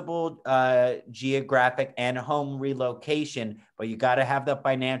 Possible geographic and home relocation, but you got to have the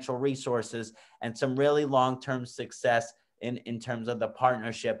financial resources and some really long-term success in terms of the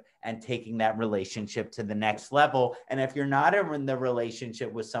partnership and taking that relationship to the next level. And if you're not in the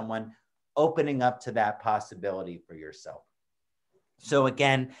relationship with someone, opening up to that possibility for yourself. So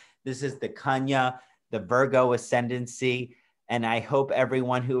again, this is the Kanya, the Virgo ascendancy. And I hope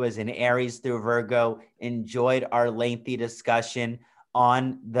everyone who is in Aries through Virgo enjoyed our lengthy discussion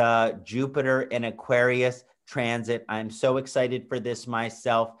on the Jupiter in Aquarius transit. I'm so excited for this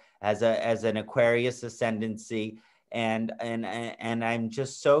myself as an Aquarius ascendancy. And I'm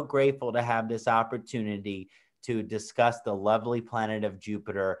just so grateful to have this opportunity to discuss the lovely planet of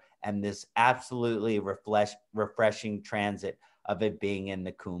Jupiter and this absolutely refreshing transit of it being in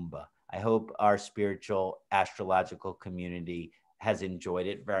the Kumbha. I hope our spiritual astrological community has enjoyed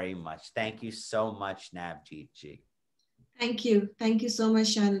it very much. Thank you so much, Navjeet ji. Thank you. Thank you so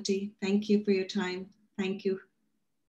much, Kṣaṇāti. Thank you for your time. Thank you.